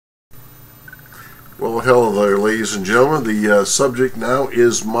Well, hello there, ladies and gentlemen. The subject now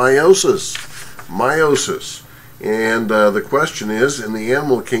is meiosis. Meiosis. And the question is, in the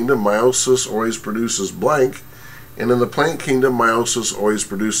animal kingdom, meiosis always produces blank, and in the plant kingdom, meiosis always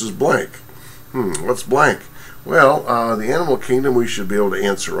produces blank. What's blank? Well, the animal kingdom we should be able to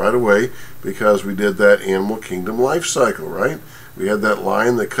answer right away because we did that animal kingdom life cycle, right? We had that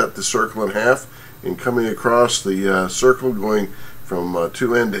line that cut the circle in half, and coming across the circle going from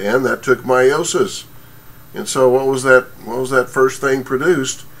to end to end, that took meiosis. And so what was that first thing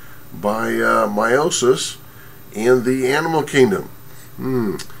produced by meiosis in the animal kingdom?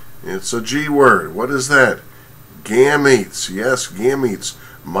 It's a G word. What is that? Gametes. Yes, gametes.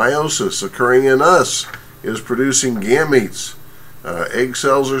 Meiosis occurring in us is producing gametes, egg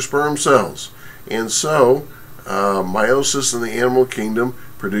cells or sperm cells. And so meiosis in the animal kingdom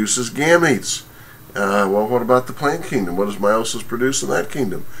produces gametes. Well, what about the plant kingdom? What does meiosis produce in that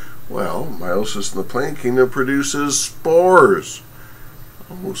kingdom? Well, meiosis in the plant kingdom produces spores.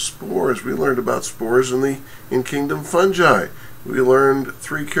 Oh, spores. We learned about spores in kingdom fungi. We learned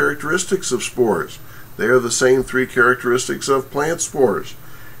 3 characteristics of spores. They are the same 3 characteristics of plant spores.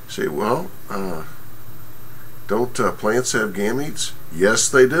 You say, well, don't plants have gametes? Yes,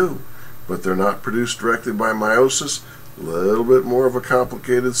 they do, but they're not produced directly by meiosis. A little bit more of a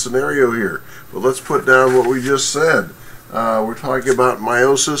complicated scenario here. But let's put down what we just said. We're talking about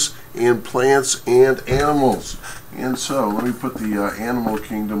meiosis in plants and animals. And so let me put the animal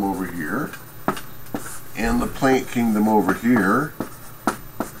kingdom over here and the plant kingdom over here.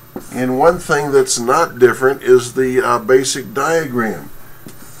 And one thing that's not different is the basic diagram.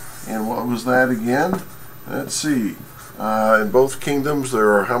 And what was that again? Let's see. In both kingdoms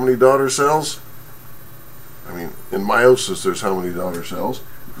there are how many daughter cells? I mean, in meiosis there's how many daughter cells?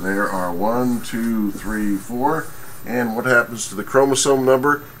 There are 1, 2, 3, 4. And what happens to the chromosome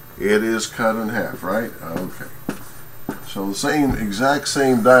number? It is cut in half, right? Okay. So the exact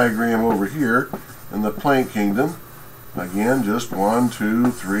same diagram over here in the plant kingdom. Again, just 1,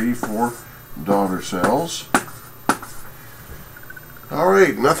 2, 3, 4 daughter cells.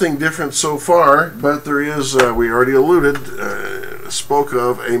 Alright, nothing different so far, but there is, we already spoke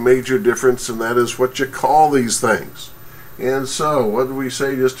of a major difference, and that is what you call these things. And so, what did we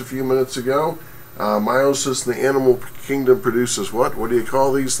say just a few minutes ago? Meiosis in the animal kingdom produces what? What do you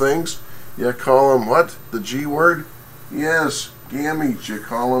call these things? You call them what? The G word? Yes, gametes. You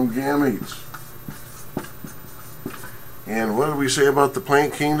call them gametes. And what did we say about the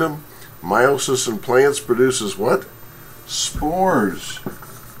plant kingdom? Meiosis in plants produces what? Spores.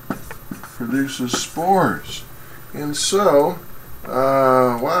 Produces spores. And so,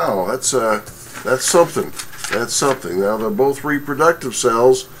 wow, that's something. That's something. Now, they're both reproductive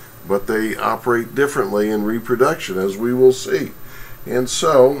cells, but they operate differently in reproduction, as we will see. And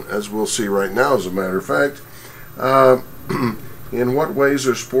so, as we'll see right now, as a matter of fact, in what ways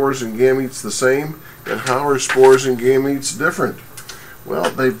are spores and gametes the same, and how are spores and gametes different? Well,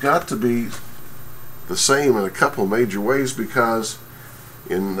 they've got to be the same in a couple major ways, because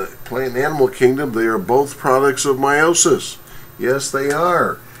in the plant and animal kingdom they are both products of meiosis. Yes, they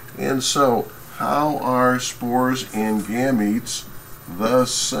are. And so, how are spores and gametes the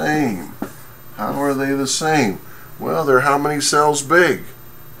same? How are they the same? Well, they're how many cells big?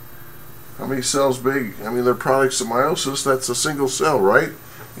 How many cells big? I mean, they're products of meiosis. That's a single cell, right?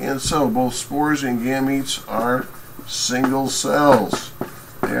 And so both spores and gametes are single cells.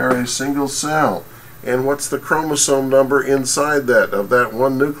 They are a single cell. And what's the chromosome number inside that, of that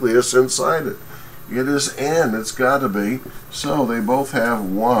one nucleus inside it? It is N. It's got to be. So they both have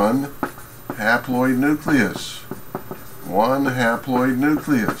one haploid nucleus. One haploid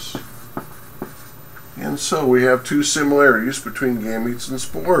nucleus. And so we have 2 similarities between gametes and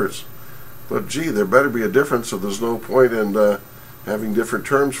spores. But gee, there better be a difference, so there's no point in having different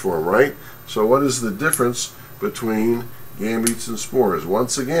terms for them, right? So what is the difference between gametes and spores?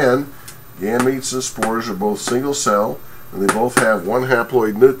 Once again, gametes and spores are both single cell, and they both have one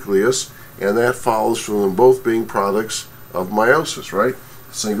haploid nucleus, and that follows from them both being products of meiosis, right?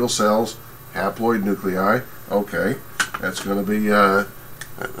 Single cells, haploid nuclei. Okay, that's going to be that's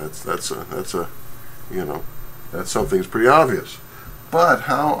something that's pretty obvious. But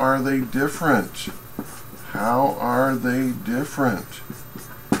how are they different? How are they different?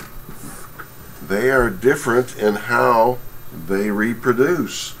 They are different in how they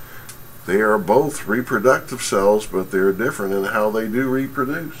reproduce. They are both reproductive cells, but they're different in how they do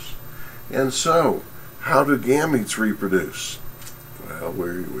reproduce. And so, how do gametes reproduce? Well,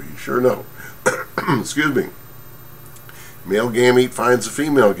 we sure know. Excuse me. Male gamete finds a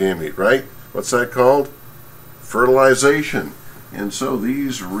female gamete, right? What's that called? Fertilization. And so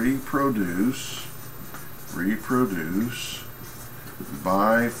these reproduce reproduce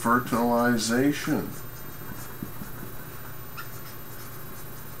by fertilization.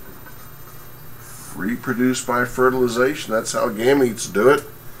 Reproduce by fertilization. That's how gametes do it.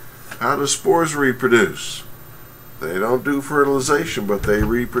 How do spores reproduce? They don't do fertilization, but they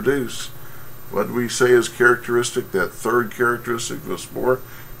reproduce. What do we say is characteristic, that third characteristic of a spore?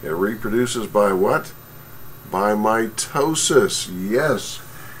 It reproduces by what? By mitosis. Yes.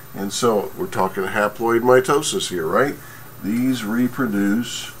 And so we're talking haploid mitosis here, right? These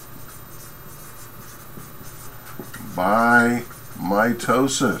reproduce by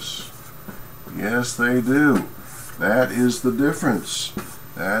mitosis. Yes, they do. That is the difference.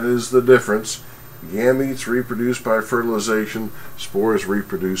 That is the difference. Gametes reproduce by fertilization. Spores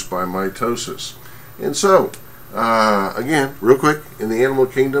reproduce by mitosis. And so, again, real quick, in the animal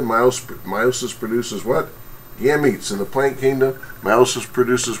kingdom, meiosis produces what? Gametes. In the plant kingdom, meiosis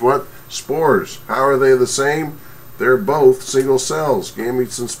produces what? Spores. How are they the same? They're both single cells,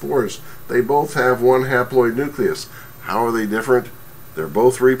 gametes and spores. They both have one haploid nucleus. How are they different? They're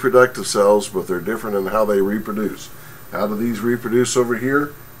both reproductive cells, but they're different in how they reproduce. How do these reproduce over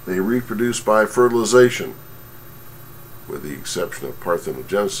here? They reproduce by fertilization, with the exception of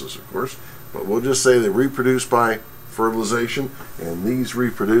parthenogenesis, of course. But we'll just say they reproduce by fertilization, and these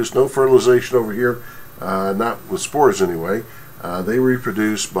reproduce, no fertilization over here, not with spores anyway. They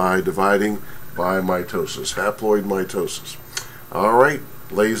reproduce by dividing by mitosis, haploid mitosis. All right,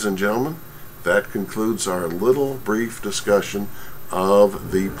 ladies and gentlemen, that concludes our little brief discussion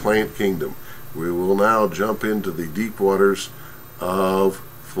of the plant kingdom. We will now jump into the deep waters of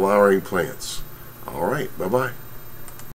flowering plants. All right, bye-bye.